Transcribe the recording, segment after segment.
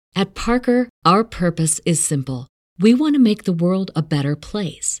At Parker, our purpose is simple. We want to make the world a better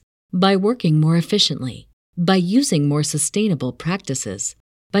place by working more efficiently, by using more sustainable practices,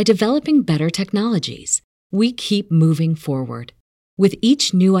 by developing better technologies. We keep moving forward. With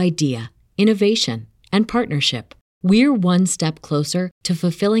each new idea, innovation, and partnership, we're one step closer to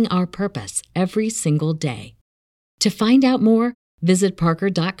fulfilling our purpose every single day. To find out more, visit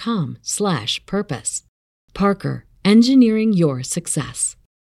parker.com/purpose. Parker, engineering your success.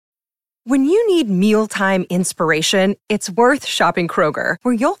 When you need mealtime inspiration, it's worth shopping Kroger,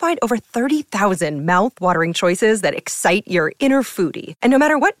 where you'll find over 30,000 mouth-watering choices that excite your inner foodie. And no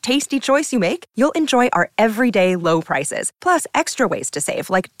matter what tasty choice you make, you'll enjoy our everyday low prices, plus extra ways to save,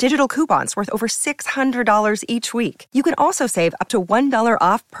 like digital coupons worth over $600 each week. You can also save up to $1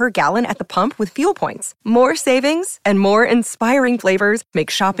 off per gallon at the pump with fuel points. More savings and more inspiring flavors make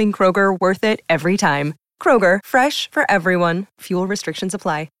shopping Kroger worth it every time. Kroger, fresh for everyone. Fuel restrictions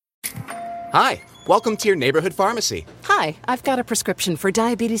apply. Hi, welcome to your neighborhood pharmacy. Hi, I've got a prescription for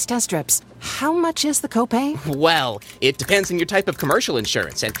diabetes test strips. How much is the copay? Well, it depends on your type of commercial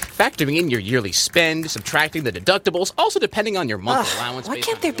insurance and factoring in your yearly spend, subtracting the deductibles, also depending on your monthly allowance. Why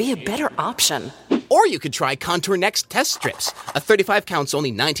can't there be a better option? Or you could try Contour Next test strips. A 35 count's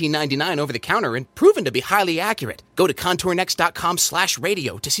only $19.99 over the counter and proven to be highly accurate. Go to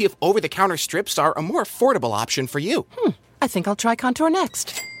contournext.com/radio to see if over-the-counter strips are a more affordable option for you. I think I'll try Contour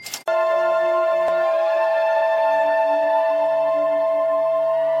Next.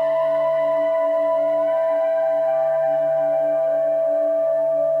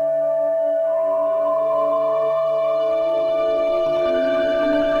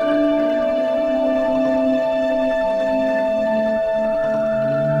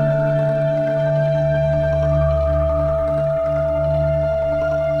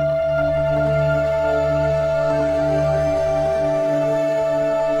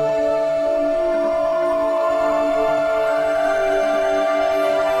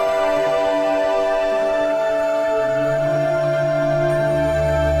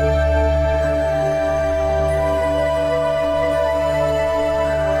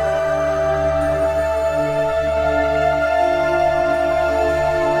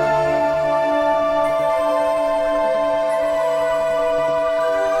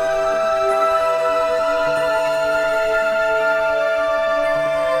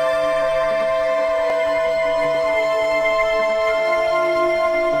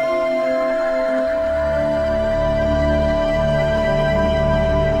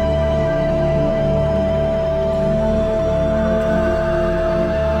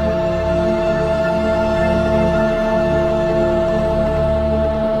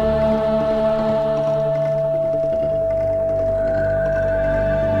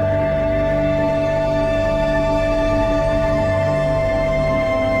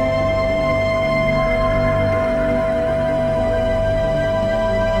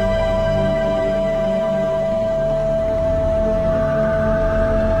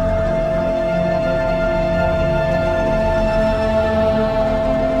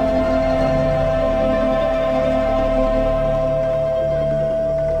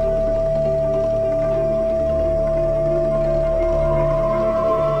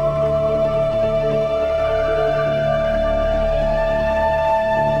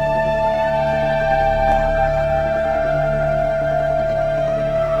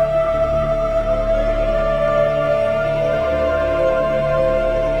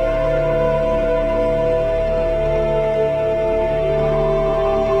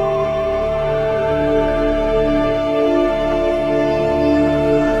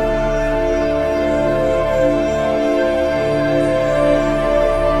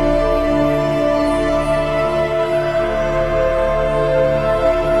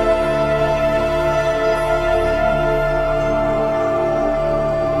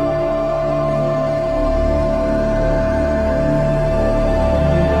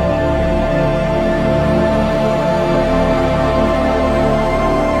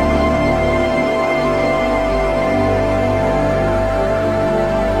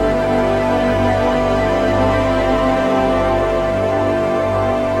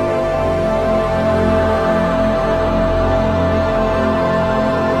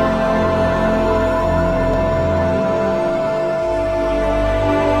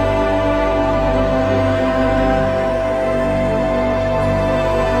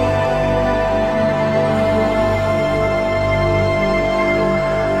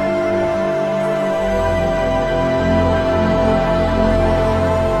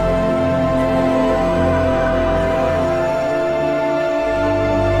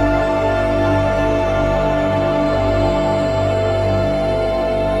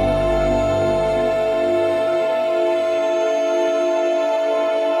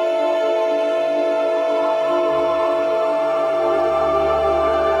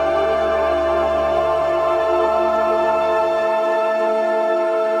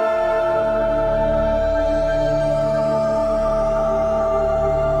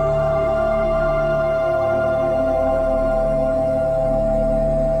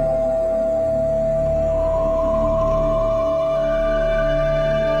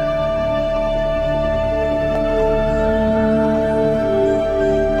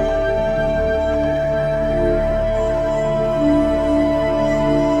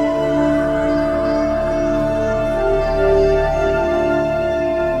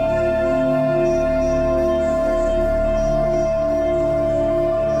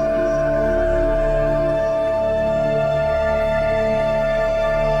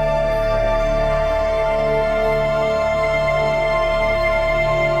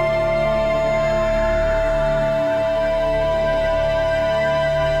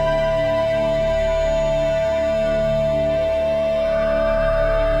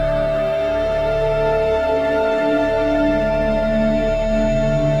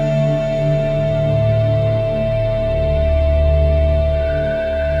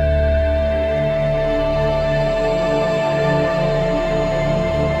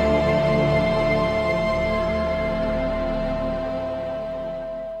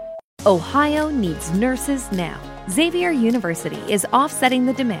 Ohio needs nurses now. Xavier University is offsetting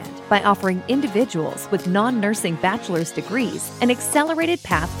the demand by offering individuals with non-nursing bachelor's degrees an accelerated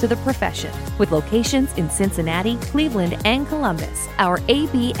path to the profession. With locations in Cincinnati, Cleveland, and Columbus, our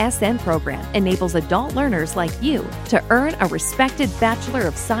ABSN program enables adult learners like you to earn a respected Bachelor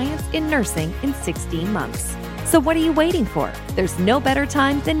of Science in Nursing in 16 months. So what are you waiting for? There's no better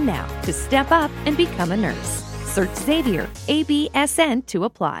time than now to step up and become a nurse. Search Xavier ABSN to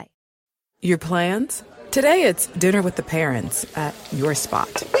apply. Your plans? Today it's dinner with the parents at your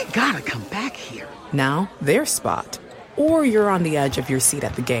spot. We gotta come back here. Now, their spot. Or you're on the edge of your seat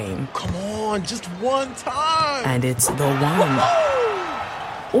at the game. Come on, just one time. And it's the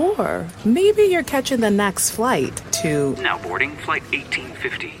one. Or maybe you're catching the next flight to... Now boarding flight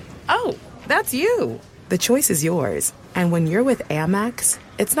 1850. Oh, that's you. The choice is yours. And when you're with Amex,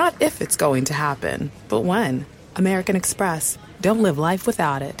 it's not if it's going to happen, but when. American Express. Don't live life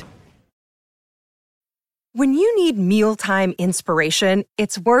without it. When you need mealtime inspiration,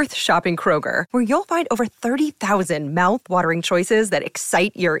 it's worth shopping Kroger, where you'll find over 30,000 mouth-watering choices that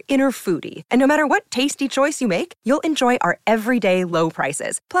excite your inner foodie. And no matter what tasty choice you make, you'll enjoy our everyday low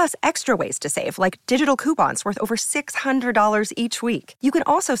prices, plus extra ways to save, like digital coupons worth over $600 each week. You can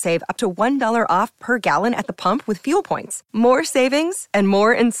also save up to $1 off per gallon at the pump with fuel points. More savings and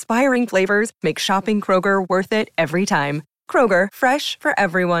more inspiring flavors make shopping Kroger worth it every time. Kroger, fresh for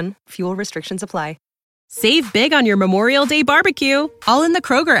everyone. Fuel restrictions apply. Save big on your Memorial Day barbecue, all in the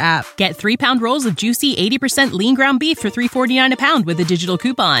Kroger app. Get 3-pound rolls of juicy 80% lean ground beef for $3.49 a pound with a digital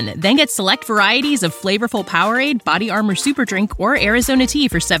coupon. Then get select varieties of flavorful Powerade, Body Armor Super Drink, or Arizona tea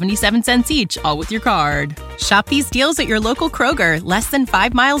for 77 cents each, all with your card. Shop these deals at your local Kroger, less than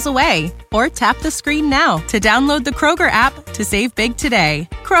 5 miles away. Or tap the screen now to download the Kroger app to save big today.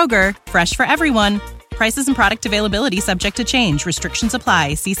 Kroger, fresh for everyone. Prices and product availability subject to change. Restrictions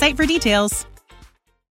apply. See site for details.